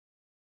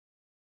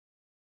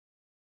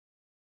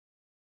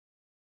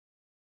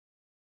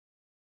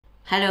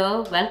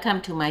Hello, welcome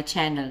to my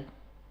channel.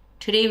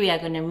 Today we are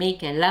going to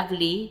make a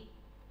lovely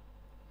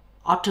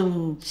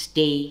autumn's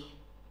day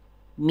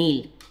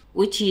meal,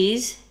 which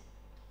is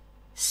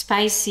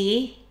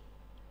spicy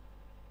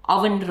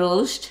oven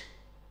roast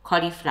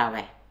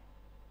cauliflower.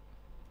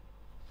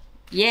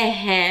 Here I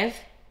have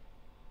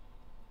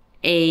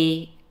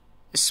a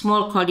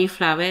small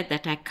cauliflower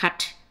that I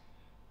cut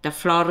the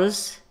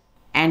flowers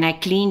and I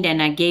cleaned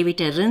and I gave it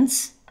a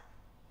rinse.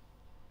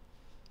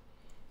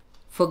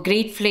 For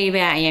great flavor,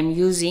 I am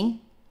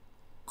using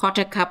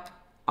 1/4 cup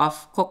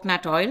of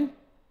coconut oil.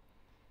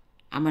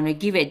 I'm going to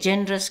give a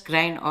generous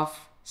grain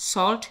of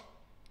salt,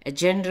 a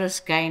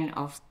generous grain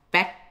of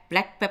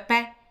black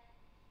pepper,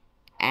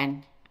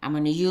 and I'm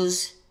going to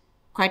use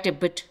quite a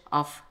bit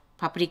of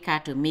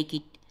paprika to make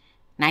it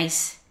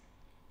nice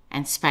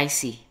and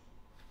spicy.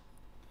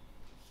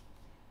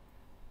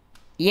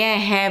 Here I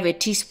have a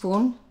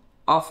teaspoon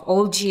of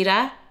old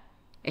jeera,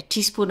 a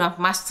teaspoon of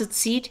mustard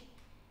seed,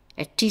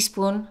 a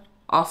teaspoon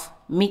of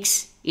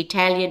mixed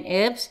Italian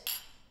herbs,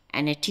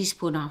 and a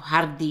teaspoon of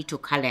hurdee to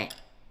color.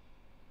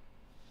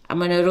 I'm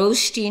going to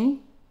roast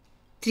in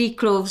 3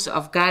 cloves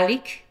of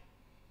garlic,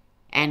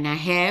 and I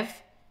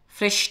have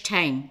fresh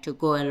thyme to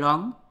go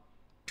along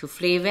to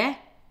flavor.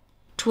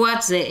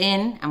 Towards the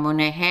end, I'm going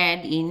to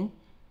add in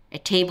a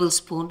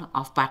tablespoon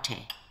of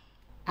butter.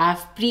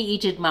 I've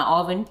preheated my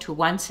oven to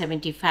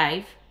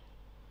 175.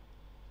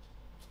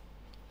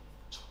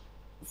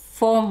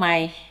 For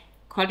my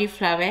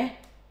cauliflower,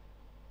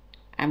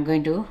 I'm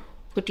going to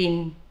put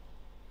in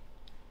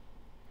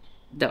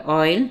the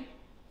oil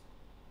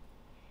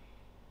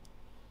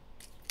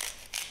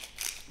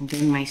and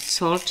then my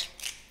salt.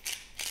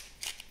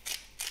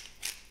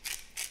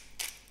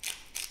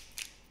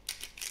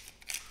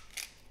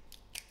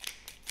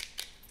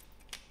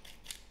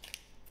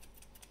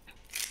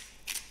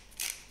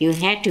 You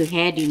had to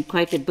add in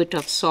quite a bit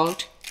of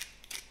salt.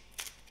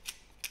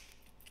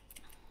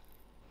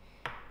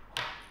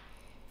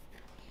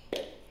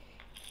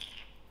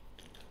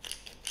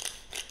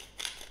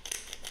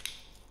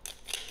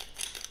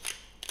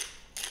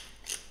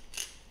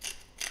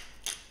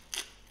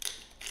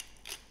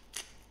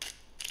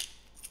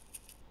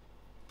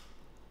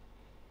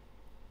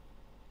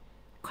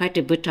 Quite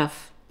a bit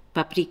of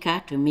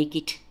paprika to make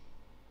it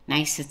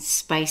nice and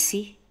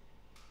spicy.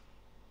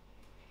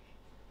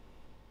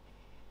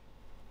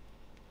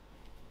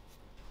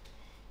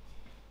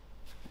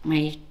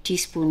 My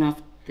teaspoon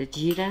of the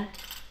jeera,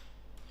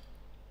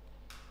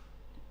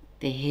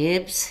 the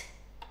herbs,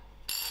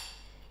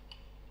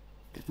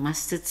 the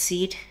mustard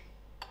seed,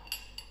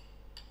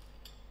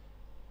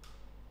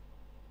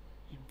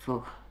 and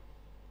for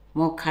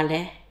more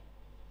color,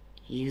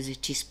 use a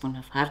teaspoon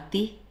of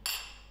hurdee.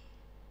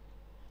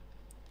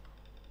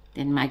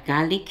 Then my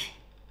garlic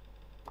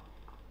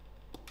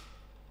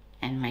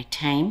and my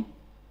thyme.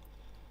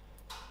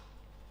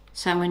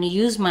 So I'm going to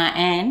use my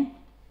hand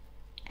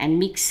and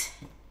mix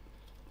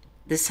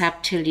this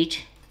up till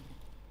it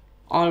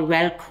all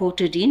well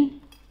coated in.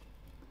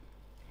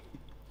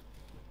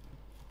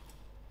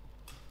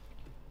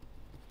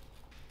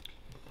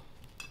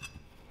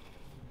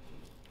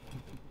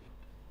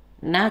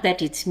 Now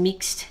that it's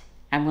mixed,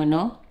 I'm going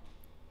to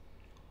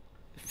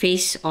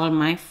face all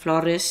my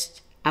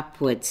flowers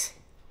upwards.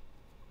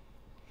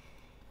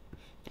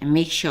 And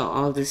make sure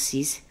all this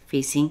is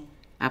facing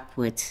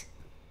upwards.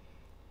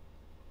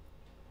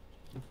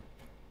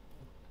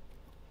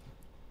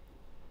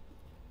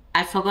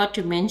 I forgot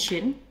to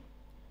mention,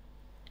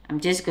 I'm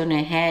just going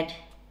to add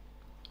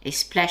a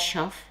splash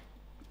of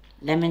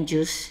lemon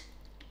juice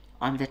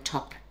on the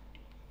top.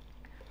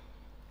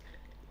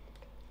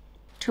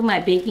 To my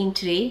baking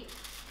tray,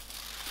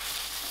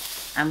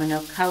 I'm going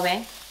to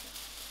cover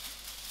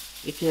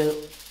it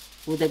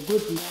with a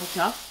good amount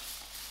of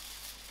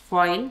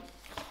foil.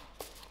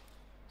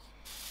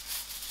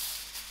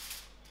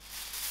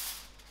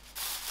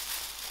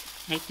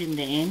 Tighten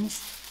the ends.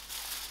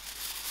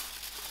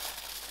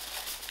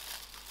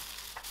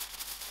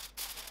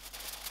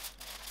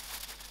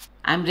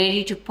 I'm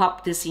ready to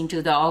pop this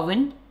into the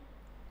oven.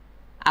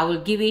 I will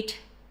give it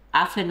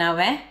half an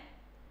hour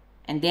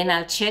and then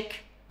I'll check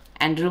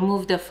and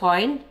remove the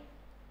foil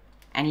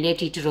and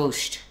let it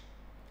roast.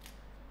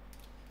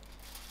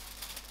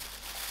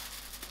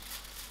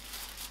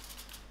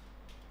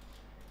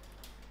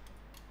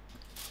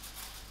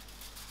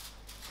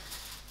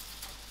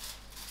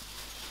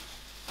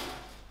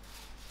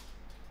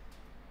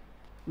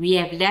 We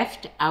have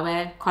left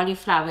our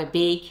cauliflower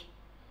bake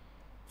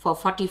for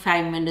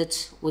 45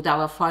 minutes with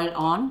our foil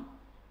on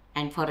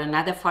and for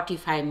another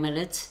 45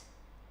 minutes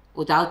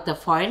without the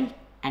foil,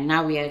 and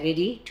now we are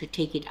ready to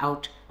take it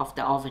out of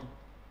the oven.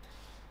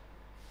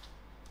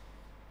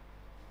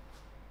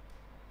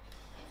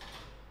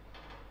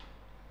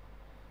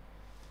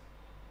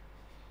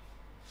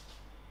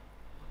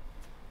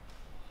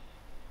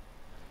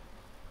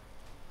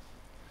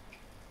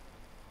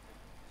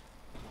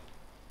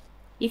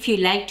 If you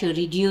like to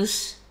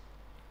reduce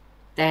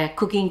the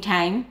cooking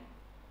time,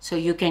 so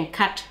you can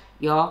cut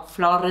your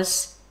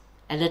flowers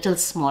a little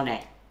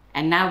smaller.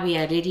 And now we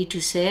are ready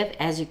to serve.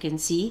 As you can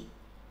see,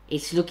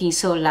 it's looking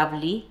so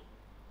lovely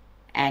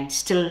and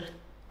still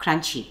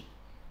crunchy.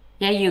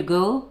 Here you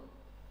go,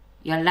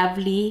 your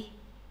lovely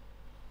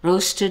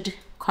roasted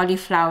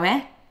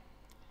cauliflower.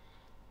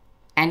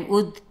 And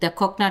with the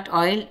coconut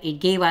oil, it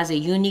gave us a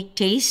unique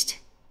taste.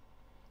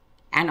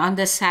 And on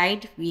the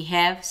side, we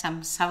have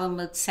some sour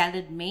milk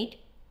salad made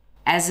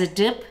as a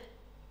dip.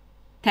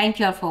 Thank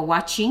you all for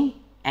watching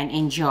and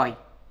enjoy.